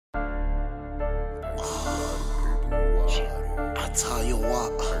tell you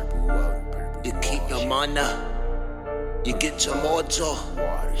what, you keep your money, you get your mojo,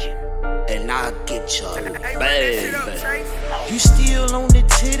 and I get your baby. You still on the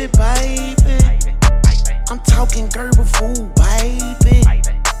titty, baby. I'm talking Gerber food, baby.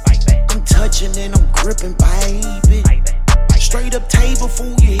 I'm touching and I'm gripping, baby. Straight up table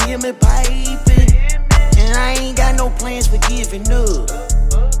food, you hear me, baby? And I ain't got no plans for giving up,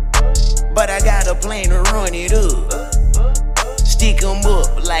 but I got a plan to run it up. Stick 'em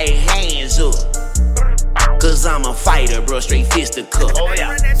up like hands up, cause I'm a fighter, bro, straight fisticuff.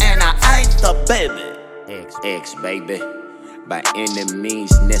 And I ain't the baby. X, baby. By any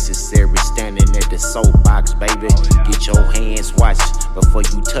means necessary, standing at the soapbox, baby. Get your hands washed before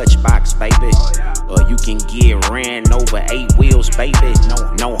you touch box, baby. Or you can get ran over 8 wheels, baby.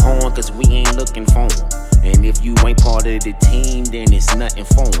 No horn, cause we ain't looking for 'em. And if you ain't part of the team, then it's nothing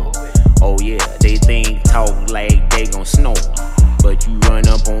for 'em. Oh yeah, they think talk like they gon' snore, but you run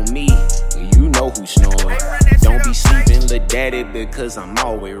up on me, you know who snoring. Don't be sleeping, lil' daddy, because I'm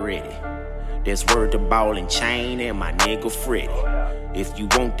always ready. That's word to ball and chain and my nigga Freddy. If you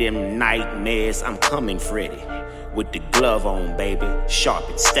want them nightmares, I'm coming Freddy. With the glove on, baby, sharp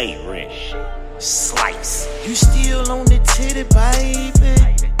and stay ready. Slice. You still on the titty,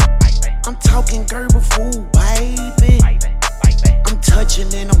 baby. I'm talking Gerber food, baby. I'm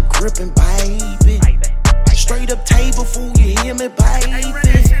touching and I'm gripping, baby. Straight up table food, you hear me, baby?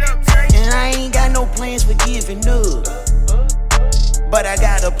 And I ain't got no plans for giving up, but I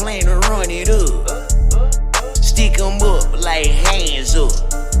got a plan to run it up. Stick 'em up like hands up,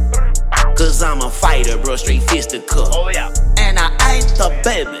 cause I'm a fighter, bro, straight fisticuff. And I ain't the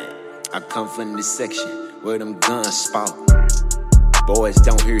baby. I come from this section where them guns spout. Boys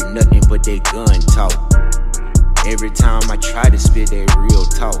don't hear nothing but they gun talk. Every time I try to spit that real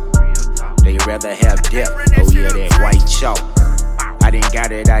talk, they rather have depth, oh yeah, that white chalk. I done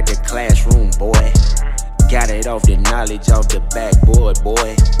got it out the classroom, boy. Got it off the knowledge off the backboard,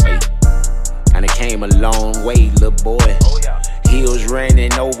 boy. Hey, and I came a long way, little boy. Heels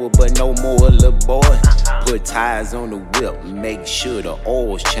running over, but no more, little boy. Put tires on the whip, make sure the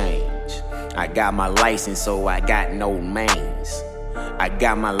oil's change. I got my license, so I got no mains. I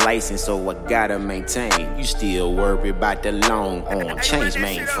got my license, so I gotta maintain. You still worry about the long arm, change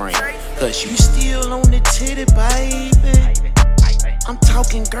mainframe, cause you still on the titty, baby. I'm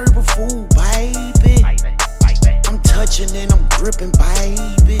talking Gerber food, baby. I'm touching and I'm gripping,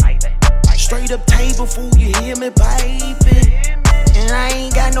 baby. Straight up table food, you hear me, baby? And I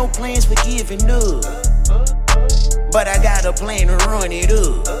ain't got no plans for giving up, but I got a plan to run it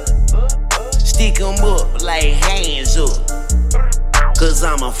up. Stick 'em up like hands up, cause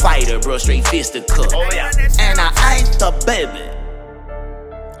I'm a fighter, bro, straight fisticuff. And I ain't the baby.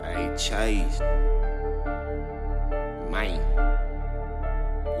 I ain't chased. Man,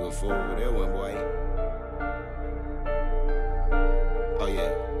 you a fool with that one, boy.